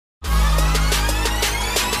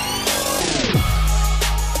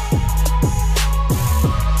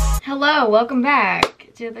Hello, welcome back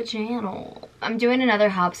to the channel. I'm doing another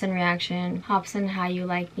Hopsin reaction. Hopsin-How You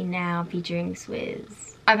Like Me Now featuring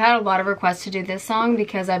Swizzz. I've had a lot of requests to do this song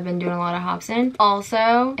because I've been doing a lot of Hopsin.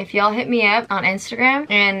 Also, if y'all hit me up on Instagram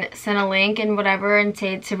and send a link and whatever and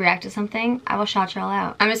say to react to something, I will shout y'all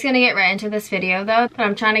out. I'm just gonna get right into this video though, but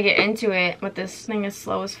I'm trying to get into it, but this thing is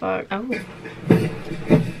slow as fuck. Oh.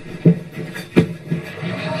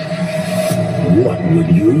 What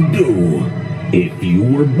would you do if you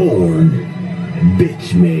were born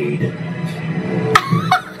bitch made?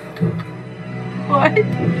 What?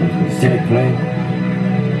 Set plan?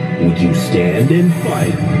 Would you stand and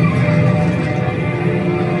fight?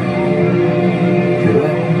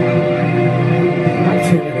 I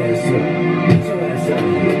tell your ass up. Get your ass out of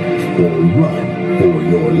here. Or run for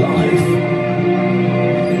your life.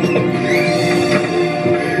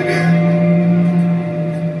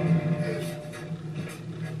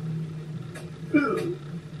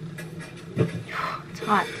 It's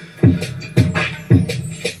hot.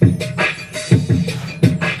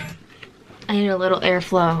 I need a little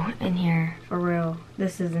airflow in here, for real.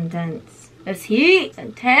 This is intense. This heat is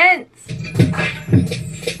intense.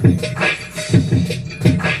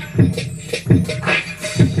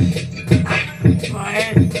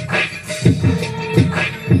 What?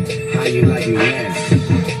 How you like me now?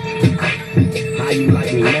 How you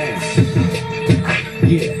like me now?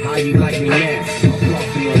 Yeah, how you like me now? I'm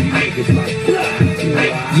flossing on you niggas like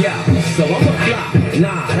yeah, so I'm a fly.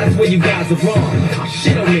 Nah, that's where you guys are wrong. I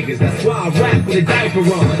shit on niggas, that's why I rap with a diaper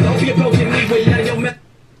on. Don't be approaching me with none of your mess.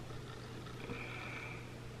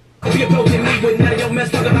 Don't be approaching me with none of your mess.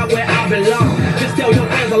 Talk about where I belong. Just tell your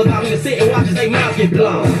friends all about me to sit and watch as they mouths get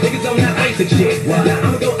blown. Niggas on that basic shit. Now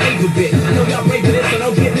I'ma go ape a bit. I know y'all brave for this, so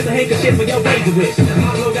don't get this a handkerchief for your razor wish.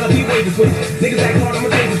 My blow gotta be ways to switch. Niggas act hard, I'ma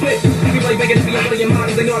change the switch. Everybody begging to be able to your mind,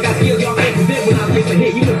 cause they know I got skills y'all can't predict. When I place a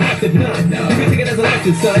hit, you impressive none. You can take it as a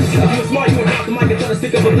lesson, son. If you were smart, you would drop the mic and try to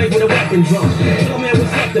stick up a blade with a weapon drum. Tell man we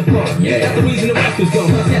slept upon. That's the reason the rest was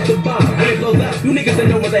gone. I set the bomb. When it blows up, you niggas don't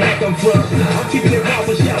know where the heck I'm from. I'm keeping it raw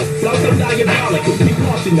for show. Flow so diabolical. You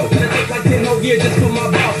caution though. Gonna take like 10 whole years just for my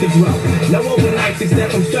boss to grow. No overnight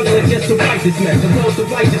success, I'm struggling just to write this mess. The road to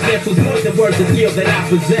righteousness was more than worth the skill that I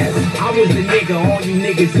possess. I was the nigga all you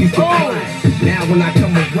niggas used to find. Now when I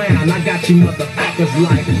come around, I got you motherfuckers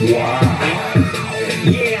like, wow.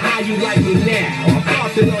 Yeah, how you like me now? I'm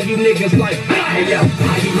flossing on you niggas like, hey yo,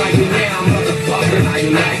 how you like me now, motherfucker? How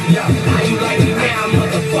you like, yo, how you like me now,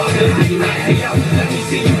 motherfucker? How you like, hey yo, let me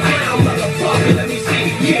see you clown, motherfucker, let me see,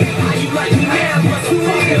 yeah, how you like me now,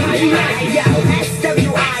 motherfucker? How you like, hey yo,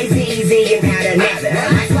 SWIZZ and had another.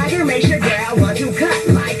 My swagger makes your girl want to cut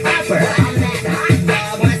like upper. I'm that hot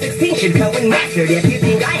dog, my 16 should go in mustard. If you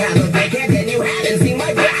think I have a big head, then you haven't seen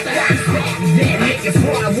my back. Then niggas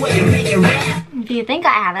swore I wouldn't make it rap. If you think I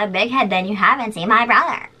have a big head, then you haven't seen my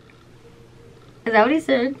brother. Is that what he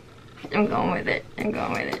said? I'm going with it. I'm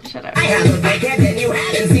going with it. Shut up. I have a big head, then you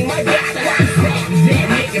haven't seen my back. Then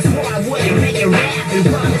niggas swore I wouldn't make it rap and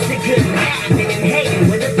promised it couldn't happen and hating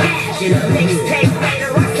with a passion. A mixtape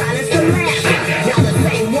later, I silenced the laugh. Now the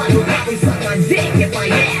same one will probably suck my dick if I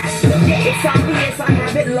ask. It's obvious I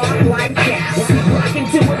have it locked like caps. Rocking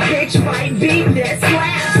to a bitch fight beat that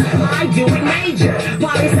slaps. I do it major.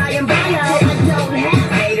 Poli-sci and bio. I don't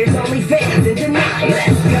have haters, only fans in denial.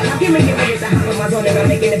 Let's go. Now give me it's a hop on my zone and I'm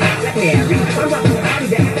making it pop like Mary. I'm rocking the party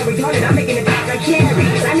that after retarded, I'm making it pop like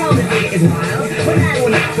cherries. I know this nigga is wild, but I will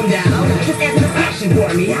knock him down. Just answer this question for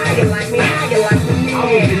me. How you like me? How you like me? I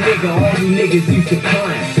was the nigga all you niggas used to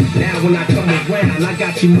climb. Now when I come around, I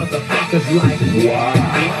got you motherfuckers like, wow.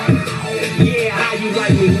 Yeah, how you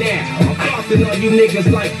like me now? I'm flossing on you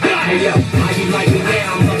niggas like, hey yo, how you like me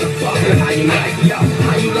now, motherfucker? How you like, yo,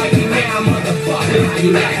 how you like me now, motherfucker? How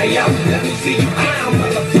you like, hey yo, let me see you clown,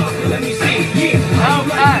 motherfucker, let me see, yeah, how you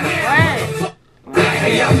like me now, motherfucker?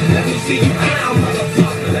 Hey yo, let me see you clown,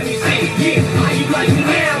 motherfucker, let me see, yeah, how you like me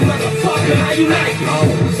now, motherfucker? How you like it?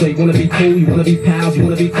 Oh, so you wanna be cool, you wanna be pals, you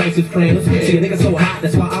wanna be closest friends. See a nigga so hot,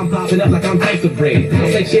 that's why I'm popping up like I'm toaster bread.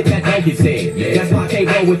 I say shit that don't get said, that's why I can't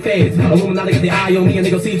roll with feds. Illuminati got the eye on me and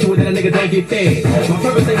they gon' see to it that a nigga don't get fed. My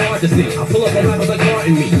purpose ain't hard to see, I pull up on rappers like Hart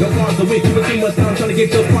and me. Your cars are weak, you been too much time trying to get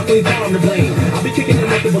your sparkling charm to blame. I'll be kicking in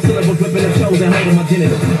multiple syllables, whipping them shows and holding my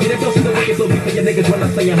genitals. Get that dose of the wicked so weak for your niggas when I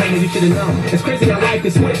say you're home and you should've known. It's crazy how life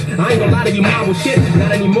can switch, I ain't gonna lie to you, mom was shit.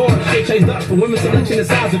 Not anymore, shit changed up for women's selection and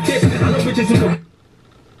size of tits. I know bitches who can...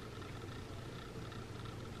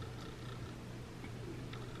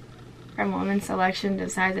 From women's selection to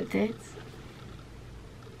size of tits.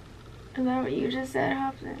 Is that what you just said,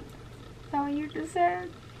 Hopsin? Is that what you just said?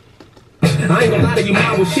 I ain't gonna lie to you,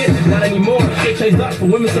 mom was shit. Not anymore. Shit changed up from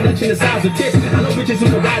women's selection to size of tits. I know bitches who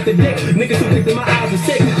can ride the dick. Niggas who think that my eyes are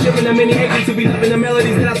sick. Shipping them many agents who be loving the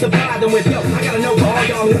melodies that I supply them with. Yo, I gotta know for all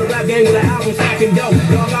y'all who the rap game with an album stacking dope.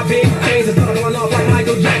 Y'all got big chains and start going off like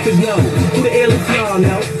Michael Jackson's know. Who the illest y'all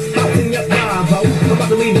know? Hopsin up Bravo. I'm about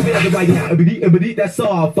to leave the building right now. That's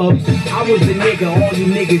all, folks. I was the nigga all you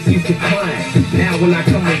niggas used to climb. Now when I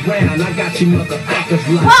come around, I got you motherfuckers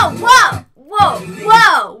like. Whoa, whoa, whoa,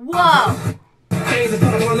 whoa, whoa. Chains and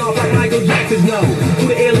start going off like Michael Jackson's know. Who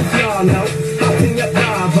the illest y'all know? Hopsin up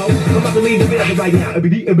Bravo. I'm about to leave the building right now.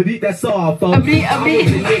 That's all, folks. I was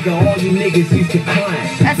the nigga all you niggas used to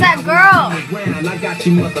climb. That's that girl. Around, I got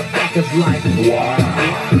you motherfuckers like. Wow.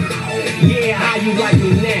 Yeah, how you like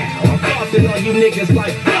me now? I'm busting on you niggas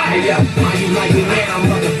like. Hey, yo, how you like me now,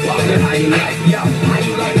 motherfucker? How you like? Yo, how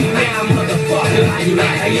you like me now, motherfucker? How you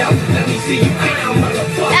like? Hey, yo, let me see you clown,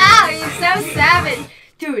 motherfucker. Ah, he's so savage.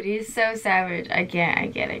 Dude, he's so savage. I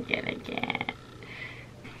can't.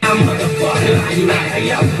 I'm motherfucker, how you like? Hey,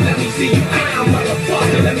 yo, let me see you clown,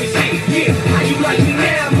 motherfucker. Let me see. Yeah, how you like me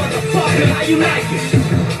now, motherfucker? How you like it?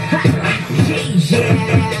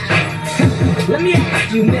 Yeah. Let me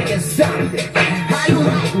ask you niggas something. How you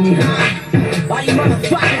like me, huh? All you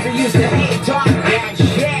motherfuckers that used to hate talk that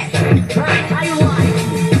shit. Huh? How you like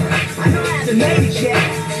me? I know I haven't made it yet,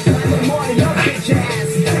 but I know more than your bitch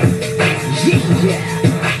ass. Yeah.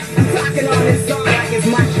 I'm talking on this song like it's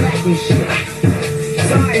my track and shit.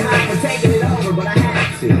 Sorry, Hop, for taking it over, but I had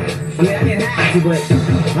to. I mean, I didn't have to, but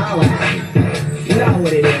I'll have to. You know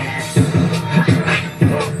what it is.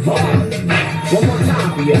 One more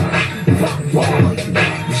time for y'all. What?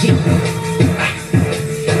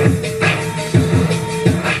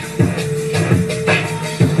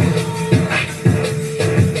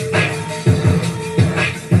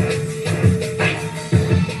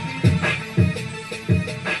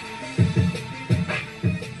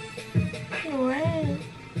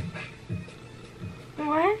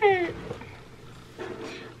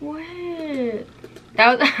 That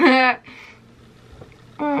was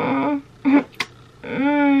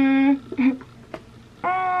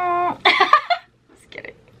Just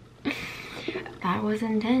kidding. That was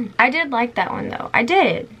intense. I did like that one though. I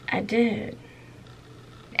did.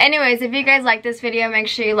 Anyways, if you guys like this video, make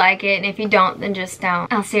sure you like it. And if you don't, then just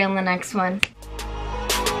don't. I'll see you on the next one.